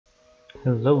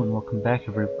Hello and welcome back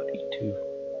everybody to,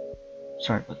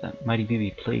 sorry about that, Mighty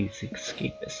BB plays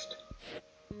Escapist.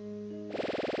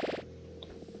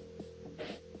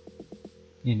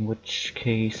 In which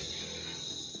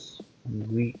case,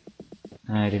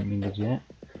 I didn't mean to do that.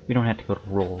 We don't have to go to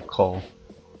roll call.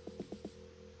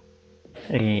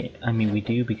 I mean we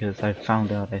do because I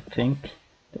found out, I think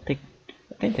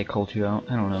they called you out,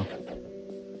 I don't know.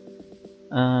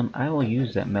 I will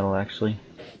use that medal actually.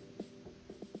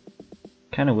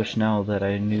 Kinda wish now that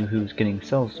I knew who's getting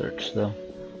cell search though.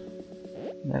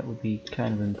 That would be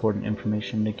kind of important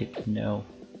information to get to know.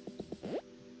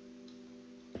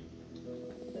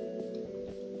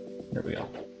 There we go.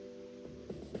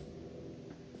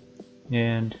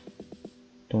 And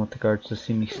don't want the guards to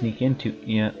see me sneak into.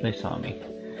 Yeah, they saw me.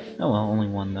 Oh well, only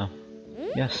one though.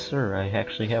 Yes, sir, I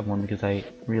actually have one because I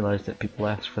realized that people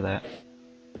ask for that.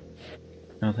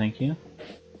 No, thank you.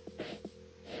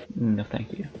 No,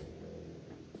 thank you.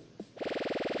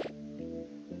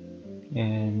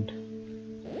 And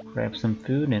grab some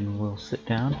food and we'll sit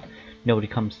down. Nobody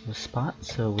comes to the spot,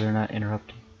 so we're not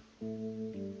interrupted.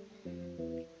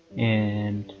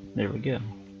 And there we go.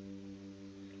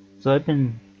 So I've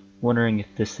been wondering if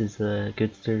this is a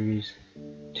good series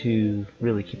to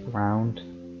really keep around.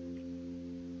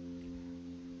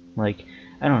 Like,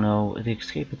 I don't know, the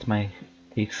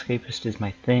Escapist is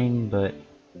my thing, but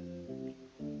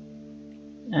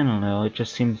I don't know, it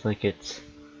just seems like it's,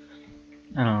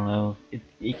 I don't know,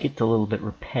 it gets a little bit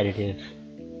repetitive.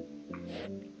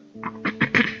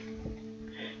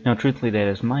 Now truthfully that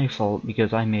is my fault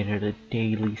because I made it a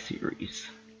daily series,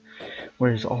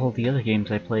 whereas all the other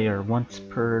games I play are once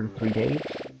per 3 days.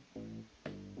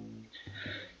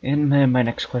 And then my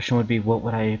next question would be, what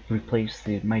would I replace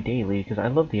my daily, because I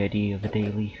love the idea of a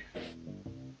daily.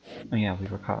 Oh yeah, we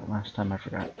were caught last time, I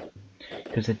forgot.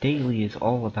 Because a daily is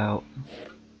all about,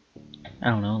 I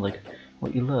don't know, like,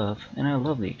 what you love. And I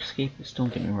love the Escapist,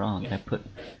 don't get me wrong, and I put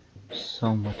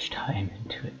so much time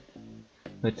into it.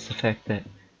 But it's the fact that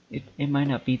it might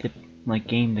not be the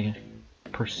game to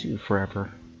pursue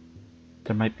forever.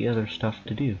 There might be other stuff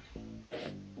to do.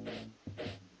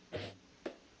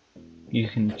 You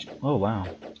can, oh wow,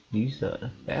 these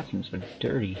bathrooms are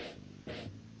dirty.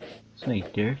 Somebody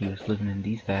dirty was living in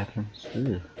these bathrooms.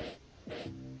 Ugh.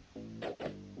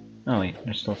 Oh wait,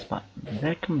 there's still a spot. Did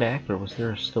that come back, or was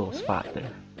there still a spot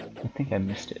there? I think I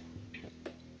missed it.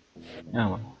 Oh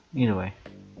well, either way.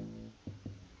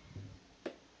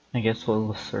 I guess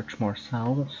we'll search more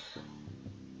cells.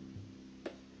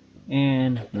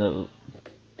 And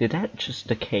did that just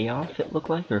decay off, it looked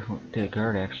like, or did a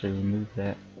guard actually remove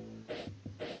that?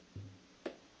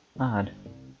 Odd.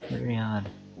 Very odd.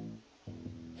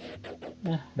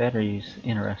 Battery's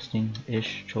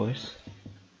interesting-ish choice.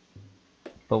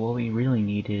 But what we really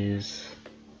need is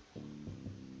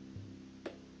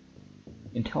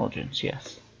intelligence,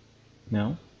 yes.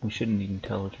 No, we shouldn't need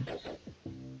intelligence.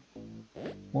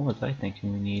 What was I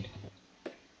thinking we need?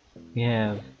 We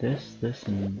have this, this,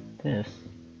 and this.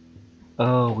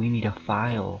 Oh, we need a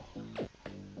file.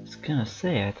 I was gonna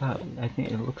say, I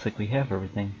think it looks like we have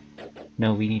everything.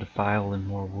 No, we need a file and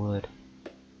more wood.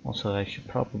 Also, I should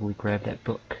probably grab that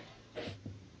book.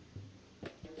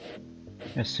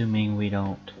 Assuming we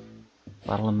don't.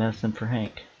 Bottle of medicine for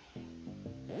Hank.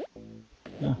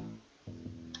 Oh.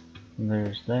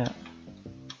 There's that.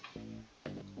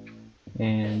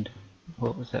 And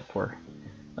what was that for?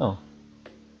 Oh.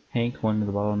 Hank wanted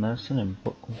the bottle of medicine and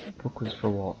book was for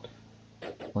Walt.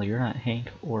 Well, you're not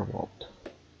Hank or Walt.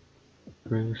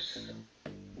 Bruce.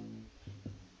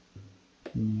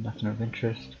 Nothing of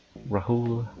interest.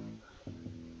 Rahul.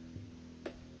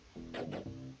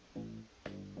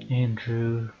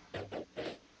 Andrew.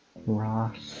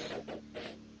 Ross.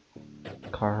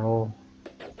 Carl.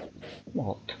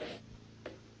 Walt.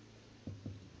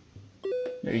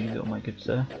 There you go, my good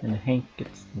sir. And Hank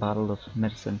gets the bottle of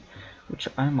medicine, which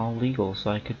I'm all legal, so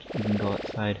I could even go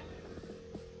outside.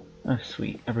 Oh,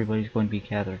 sweet. Everybody's going to be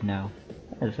gathered now.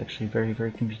 That is actually very,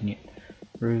 very convenient.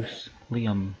 Bruce,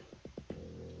 Liam.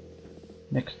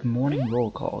 Next morning roll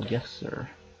call. Yes, sir.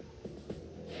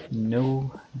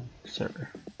 No, sir.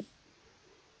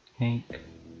 Hank.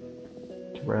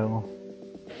 Terrell.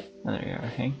 Oh, there you are,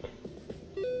 Hank.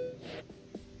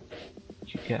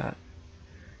 What you got?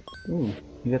 Ooh,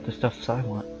 you got the stuff I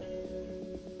want.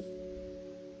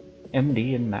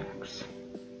 MD and Max.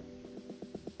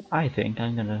 I think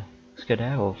I'm gonna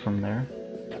skedaddle from there,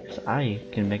 because I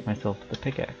can make myself the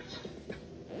pickaxe.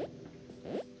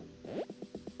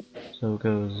 So it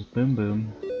goes boom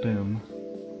boom, boom,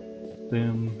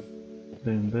 boom,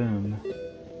 boom boom.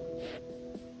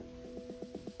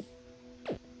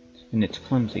 And it's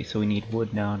flimsy, so we need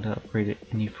wood now to upgrade it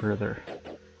any further.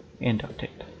 And duct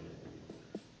tape.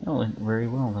 That went very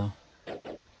well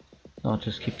though. I'll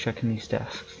just keep checking these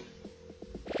desks.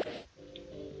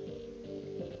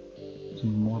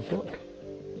 Some more book.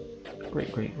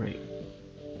 Great, great, great.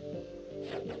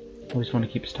 Always want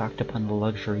to keep stocked up on the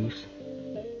luxuries.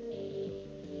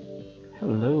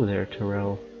 Hello there,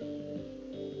 Terrell.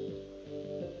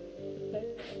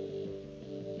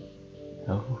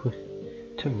 Oh,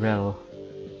 Terrell,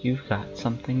 you've got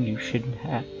something you shouldn't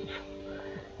have.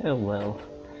 Oh well,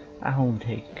 I'll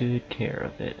take good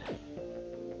care of it.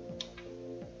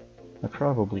 I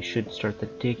probably should start the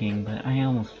digging, but I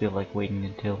almost feel like waiting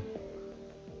until...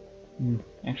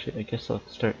 Actually, I guess I'll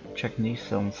start checking these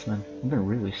cells then. I've been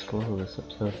really slow this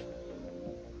episode.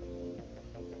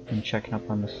 Been checking up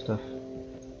on this stuff.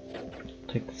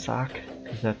 Take the sock,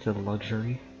 because that's a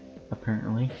luxury,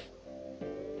 apparently.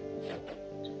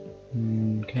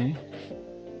 Okay.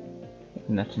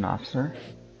 And that's an officer.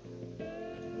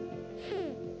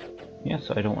 Yeah,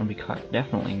 so I don't want to be caught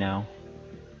definitely now.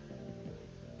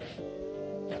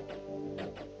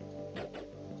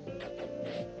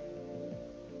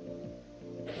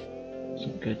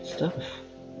 Some good stuff.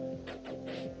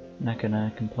 Not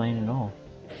gonna complain at all.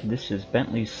 This is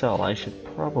Bentley's cell. I should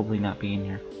probably not be in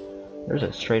here. There's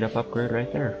a straight up upgrade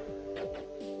right there.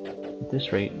 At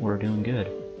this rate, we're doing good.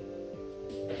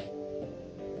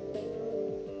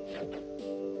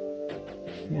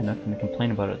 Yeah, nothing to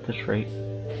complain about at this rate.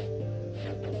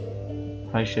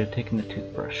 I should have taken the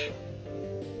toothbrush.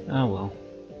 Oh well.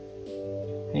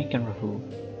 Hank and Rahul.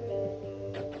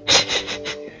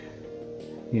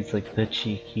 He's like the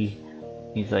cheeky.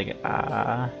 He's like,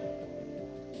 ah.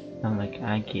 I'm like,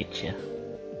 I get ya.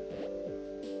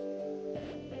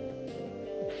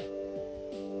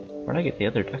 Where'd I get the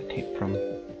other duct tape from?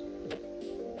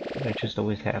 Did I just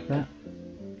always have that?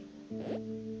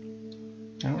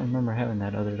 I don't remember having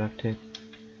that other duct tape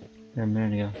there a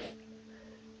minute ago.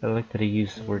 I like that he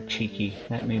used the word cheeky.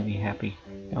 That made me happy.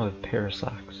 Now I have a pair of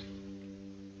socks.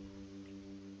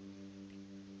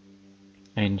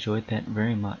 I enjoyed that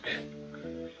very much.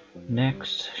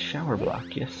 Next, shower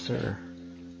block. Yes, sir.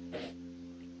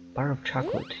 Bar of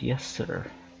chocolate. Yes, sir.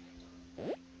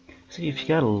 See, if you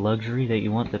got a luxury that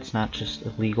you want that's not just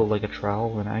illegal like a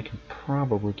trowel, then I can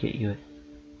probably get you it.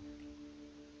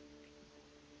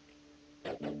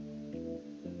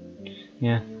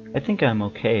 Yeah, I think I'm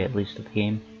okay, at least at the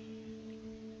game.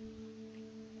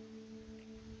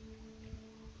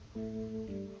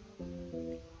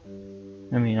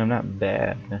 I mean, I'm not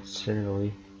bad,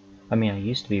 necessarily. I mean, I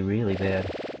used to be really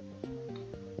bad.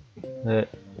 But,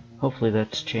 hopefully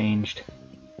that's changed.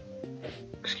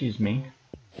 Excuse me.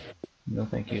 No,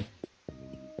 thank you.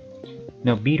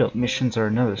 Now, beat-up missions are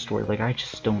another story. Like, I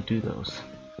just don't do those.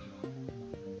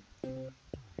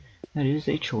 That is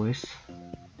a choice.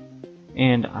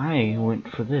 And I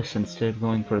went for this instead of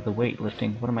going for the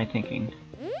weightlifting. What am I thinking?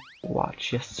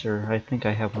 Watch. Yes, sir. I think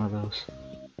I have one of those.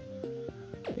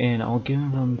 And I'll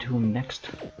give them to him next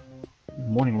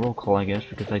morning roll call, I guess,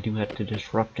 because I do have to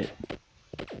disrupt it.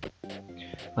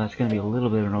 Well, it's going to be a little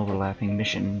bit of an overlapping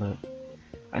mission, but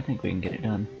I think we can get it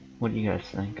done. What do you guys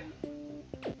think?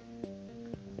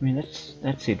 I mean,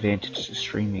 that's the advantage to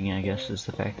streaming, I guess, is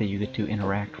the fact that you get to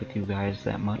interact with you guys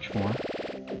that much more.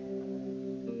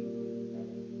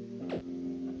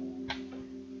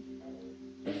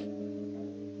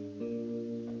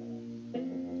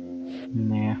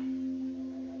 Nah.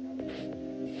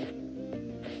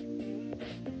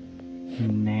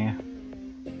 Nah.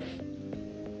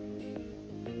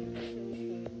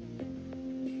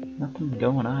 Nothing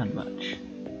going on much.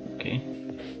 Okay.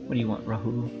 What do you want,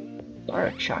 Rahul? Bar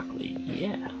of chocolate,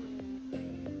 yeah.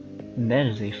 And that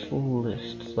is a full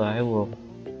list, so I will...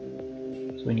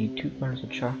 So we need 2 bars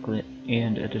of chocolate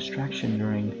and a distraction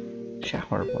during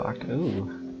shower block.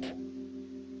 Ooh.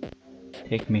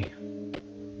 Take me.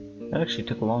 That actually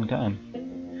took a long time.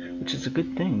 Which is a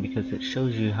good thing, because it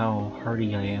shows you how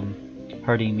hardy I am.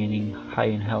 Hardy meaning high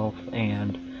in health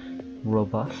and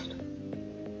robust.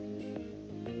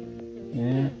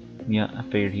 Yeah, I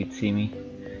figured he'd see me.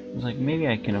 I was like, maybe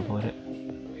I can avoid it.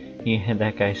 Yeah,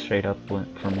 that guy straight up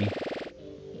went for me.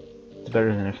 It's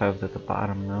better than if I was at the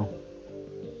bottom, though.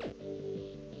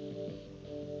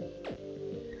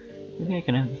 Maybe I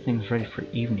can have the things ready for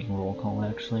evening roll call,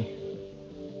 actually.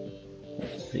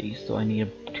 Let's see, so I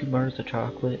need 2 bars of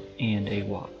chocolate and a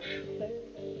watch.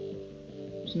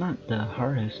 It's not the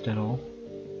hardest at all.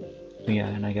 Yeah,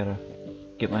 and I gotta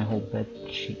get my whole bed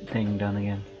sheet thing done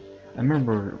again. I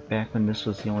remember back when this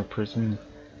was the only prison,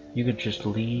 you could just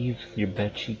leave your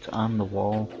bed sheets on the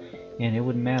wall and it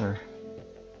wouldn't matter.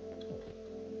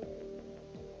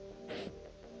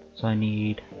 So I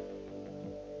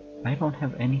don't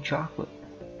have any chocolate.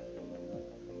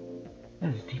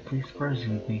 That is deeply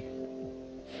surprising to me.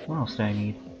 What else do I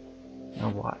need? A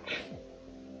watch.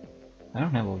 I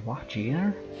don't have a watch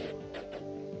either?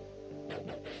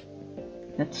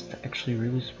 That's actually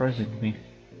really surprising to me.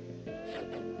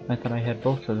 I thought I had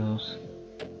both of those.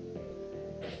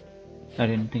 I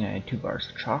didn't think I had 2 bars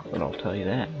of chocolate, I'll tell you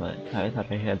that, but I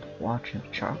thought I had the watch and a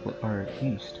chocolate bar at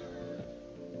least.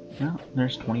 Well,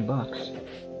 there's 20 bucks.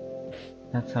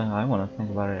 That's how I want to think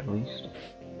about it, at least.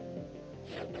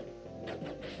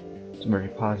 It's a very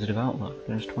positive outlook.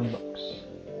 There's 20 bucks.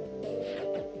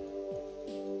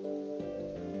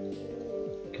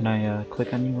 Can I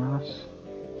click on you, Ross?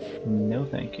 No,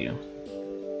 thank you.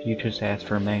 If you just asked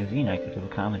for a magazine, I could have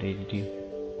accommodated you.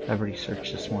 I've already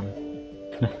searched this one.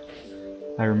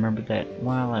 I remembered that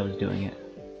while I was doing it.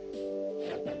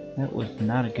 That was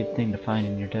not a good thing to find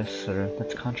in your desk, sir.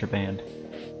 That's contraband.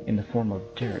 In the form of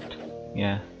dirt.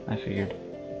 Yeah, I figured.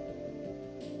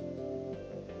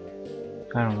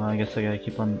 I don't know, I guess I gotta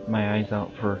keep my eyes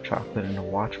out for chocolate and to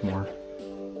watch more.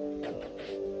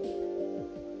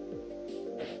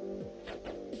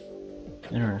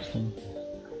 Interesting.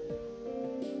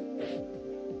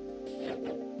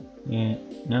 Yeah,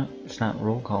 no, it's not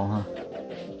roll call, huh?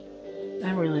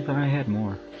 I really thought I had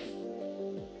more.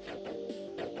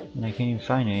 And I can't even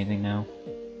find anything now.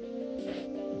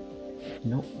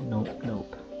 Nope, nope,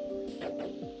 nope.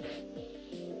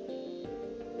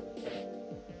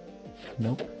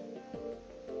 Nope.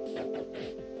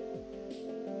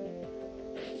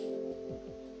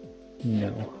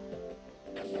 No.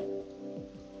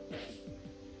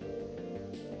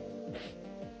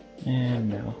 And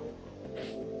no.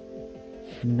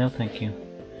 No thank you.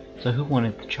 So who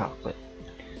wanted the chocolate?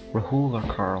 Rahul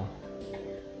or Carl?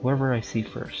 Whoever I see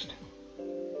first.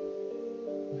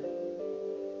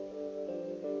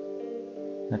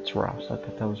 That's Ross. I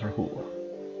thought that was Rahul.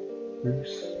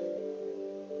 Bruce.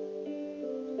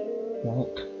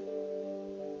 Walt.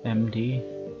 MD.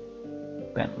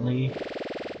 Bentley.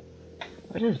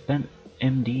 Why does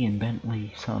MD and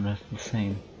Bentley sound the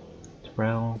same?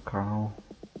 Terrell, Carl.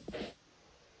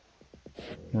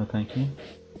 No thank you.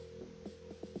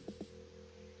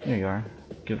 There you are.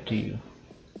 Give it to you.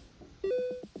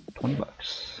 20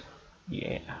 bucks.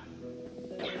 Yeah.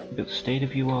 Look at the state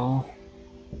of you all.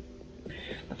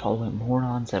 The following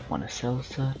morons that want to sell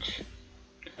such.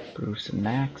 Bruce and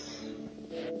Max.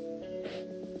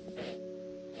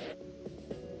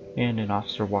 And an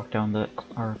officer walked down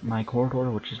my corridor,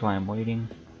 which is why I'm waiting.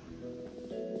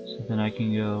 So then I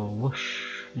can go whoosh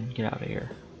and get out of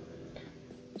here.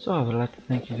 So I would like to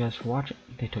thank you guys for watching.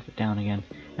 They took it down again.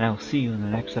 And I will see you in the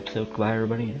next episode. Goodbye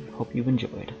everybody, and hope you enjoy.